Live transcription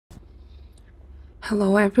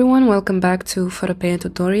Hello everyone, welcome back to Photopea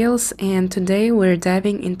tutorials, and today we're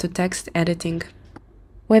diving into text editing.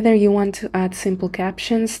 Whether you want to add simple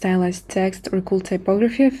captions, stylized text, or cool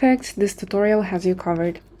typography effects, this tutorial has you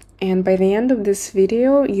covered. And by the end of this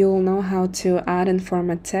video, you'll know how to add and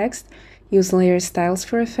format text, use layer styles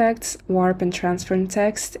for effects, warp and transform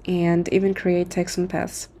text, and even create text on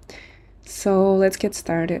paths. So let's get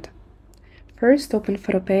started. First, open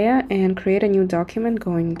Photopea and create a new document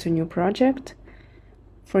going into new project.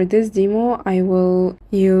 For this demo, I will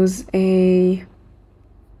use a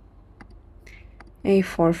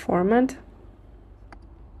A4 format.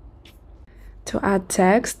 To add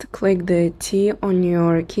text, click the T on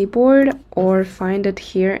your keyboard or find it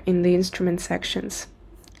here in the instrument sections.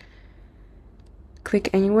 Click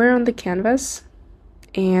anywhere on the canvas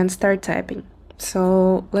and start typing.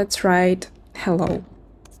 So let's write hello.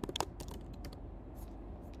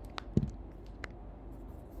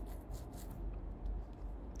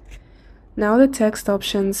 Now the text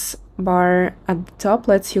options bar at the top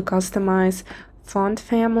lets you customize font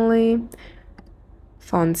family,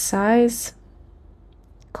 font size,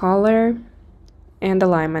 color, and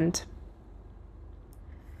alignment.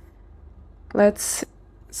 Let's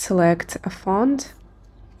select a font.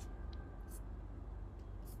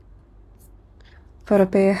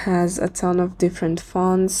 Photopea has a ton of different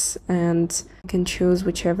fonts and you can choose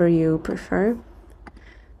whichever you prefer.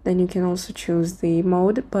 Then you can also choose the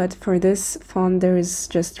mode, but for this font there is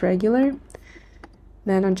just regular.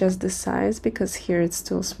 Then adjust the size because here it's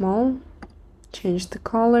too small. Change the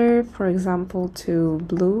color, for example, to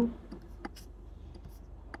blue.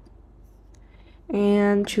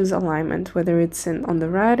 And choose alignment, whether it's on the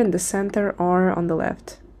right, in the center, or on the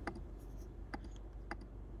left.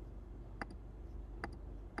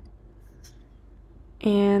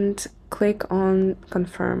 And click on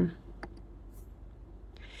confirm.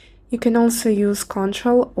 You can also use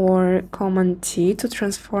Ctrl or Command T to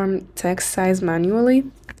transform text size manually,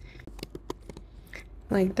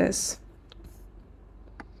 like this.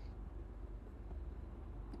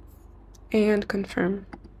 And confirm.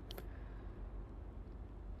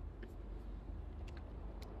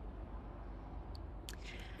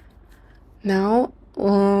 Now,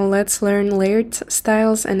 let's learn layered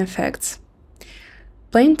styles and effects.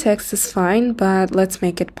 Plain text is fine, but let's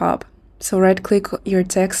make it pop. So right-click your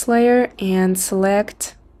text layer and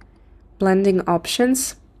select Blending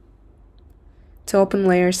Options to open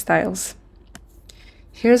Layer Styles.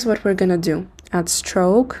 Here's what we're gonna do. Add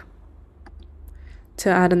stroke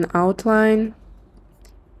to add an outline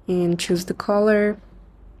and choose the color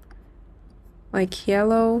like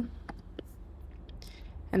yellow,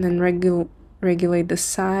 and then regulate the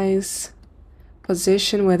size,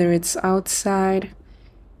 position, whether it's outside,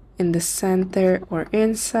 in the center, or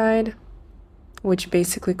inside, which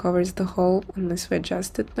basically covers the whole unless we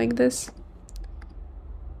adjust it like this.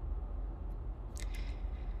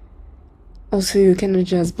 Also, you can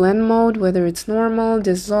adjust blend mode, whether it's normal,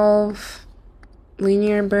 dissolve,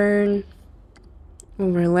 linear burn,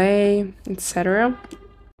 overlay, etc.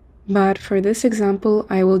 But for this example,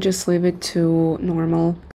 I will just leave it to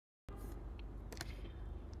normal.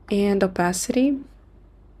 And opacity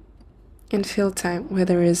and fill time,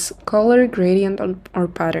 whether it's color, gradient, or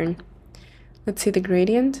pattern. Let's see the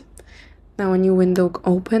gradient. Now a new window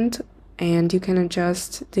opened and you can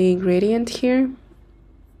adjust the gradient here.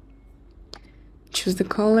 Choose the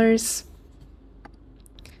colors.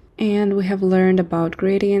 And we have learned about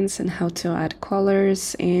gradients and how to add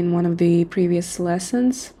colors in one of the previous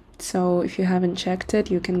lessons. So if you haven't checked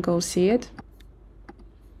it, you can go see it.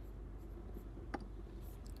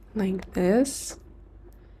 Like this.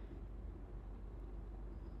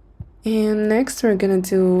 And next we're gonna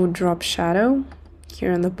do drop shadow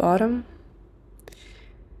here on the bottom.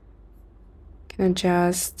 Can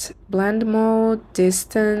adjust blend mode,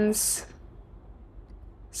 distance,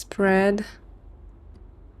 spread,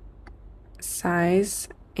 size,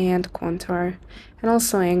 and contour, and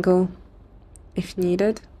also angle if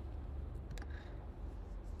needed.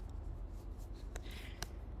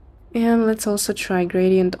 And let's also try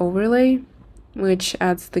gradient overlay, which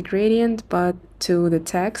adds the gradient but to the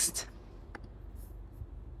text.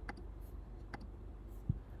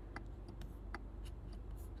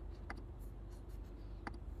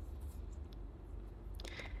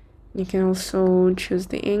 You can also choose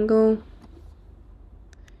the angle.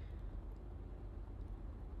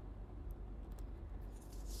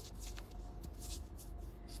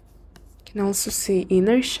 You can also see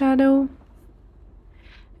inner shadow.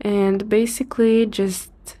 And basically just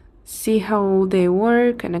see how they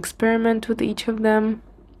work and experiment with each of them.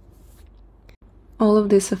 All of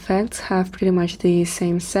these effects have pretty much the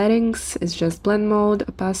same settings. It's just blend mode,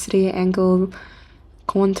 opacity, angle,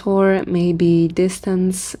 contour, maybe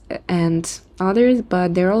distance, and others,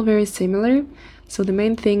 but they're all very similar. So the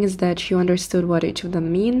main thing is that you understood what each of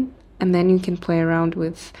them mean, and then you can play around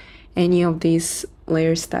with any of these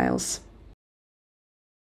layer styles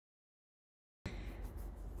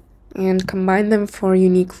and combine them for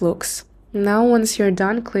unique looks. Now once you're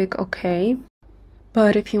done, click OK.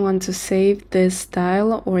 But if you want to save this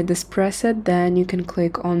style or this preset, then you can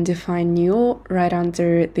click on Define New right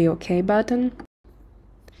under the OK button.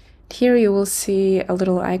 Here you will see a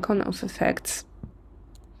little icon of effects.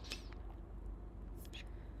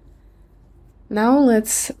 Now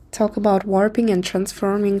let's talk about warping and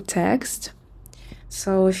transforming text.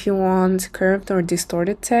 So if you want curved or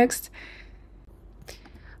distorted text,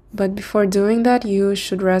 but before doing that, you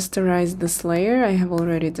should rasterize this layer. I have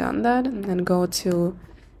already done that. And then go to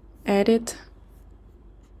Edit,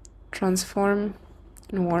 Transform,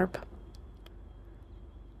 and Warp.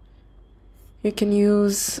 You can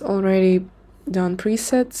use already done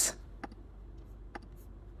presets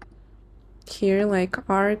here, like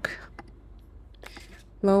arc,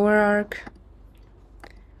 lower arc,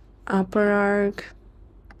 upper arc,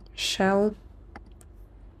 shell,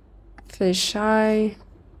 fisheye,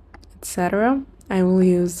 etc. I will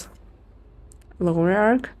use lower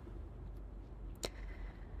arc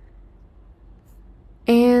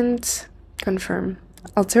and confirm.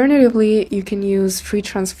 Alternatively, you can use free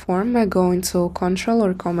transform by going to Ctrl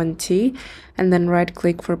or Command T and then right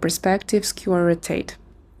click for perspective, skew or rotate.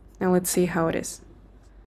 Now let's see how it is.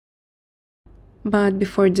 But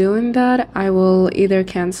before doing that, I will either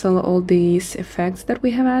cancel all these effects that we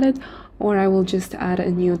have added, or I will just add a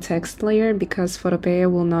new text layer because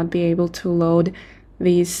Photopea will not be able to load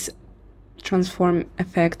these transform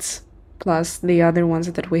effects plus the other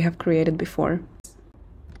ones that we have created before.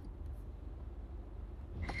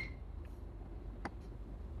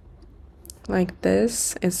 Like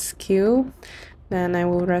this is skew, then I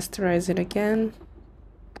will rasterize it again,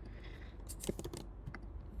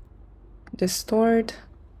 distort,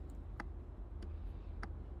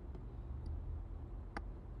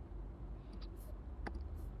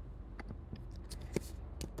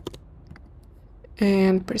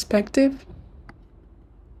 and perspective,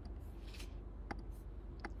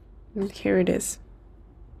 and here it is.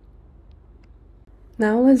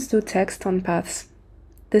 Now let's do text on paths.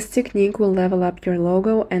 This technique will level up your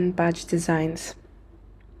logo and badge designs.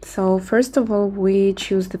 So first of all, we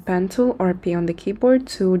choose the pen tool or P on the keyboard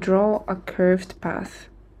to draw a curved path.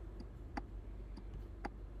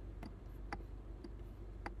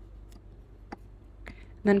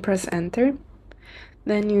 Then press enter.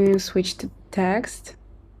 Then you switch to text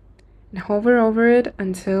and hover over it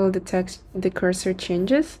until the cursor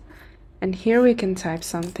changes. And here we can type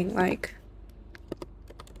something like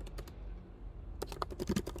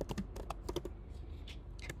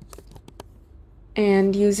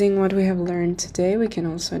and using what we have learned today, we can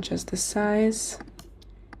also adjust the size,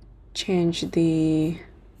 change the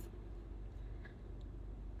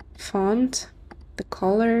font, the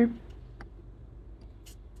color,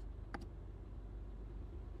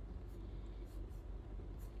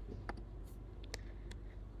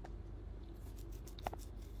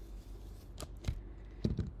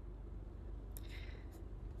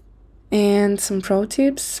 and some pro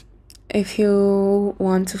tips. If you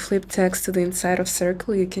want to flip text to the inside of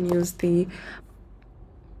circle, you can use the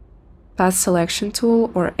path selection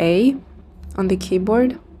tool or A on the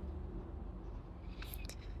keyboard.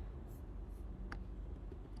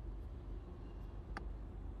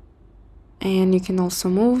 And you can also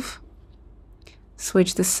move,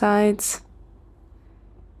 switch the sides,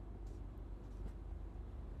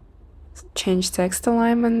 change text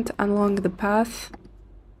alignment along the path.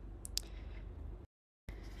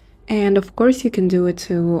 And of course you can do it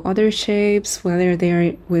to other shapes, whether they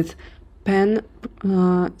are with pen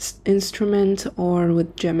instrument or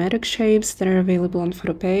with geometric shapes that are available on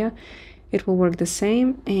Photopea. It will work the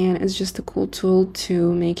same, and it's just a cool tool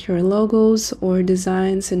to make your logos or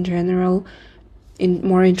designs in general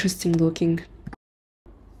more interesting looking.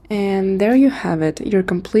 And there you have it, your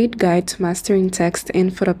complete guide to mastering text in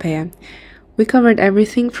Photopea. We covered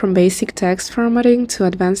everything from basic text formatting to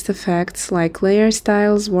advanced effects like layer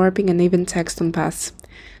styles, warping, and even text on paths.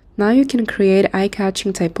 Now you can create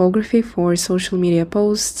eye-catching typography for social media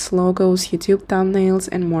posts, logos, YouTube thumbnails,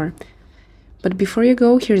 and more. But before you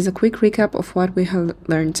go, here's a quick recap of what we have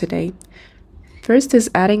learned today. First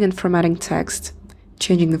is adding and formatting text,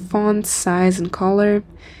 changing the font, size, and color.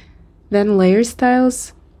 Then layer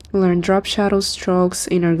styles, learn drop shadows, strokes,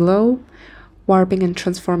 inner glow, warping and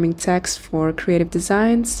transforming text for creative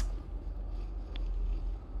designs,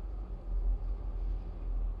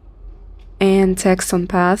 and text on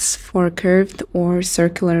paths for curved or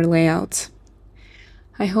circular layouts.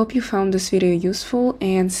 I hope you found this video useful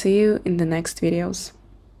and see you in the next videos.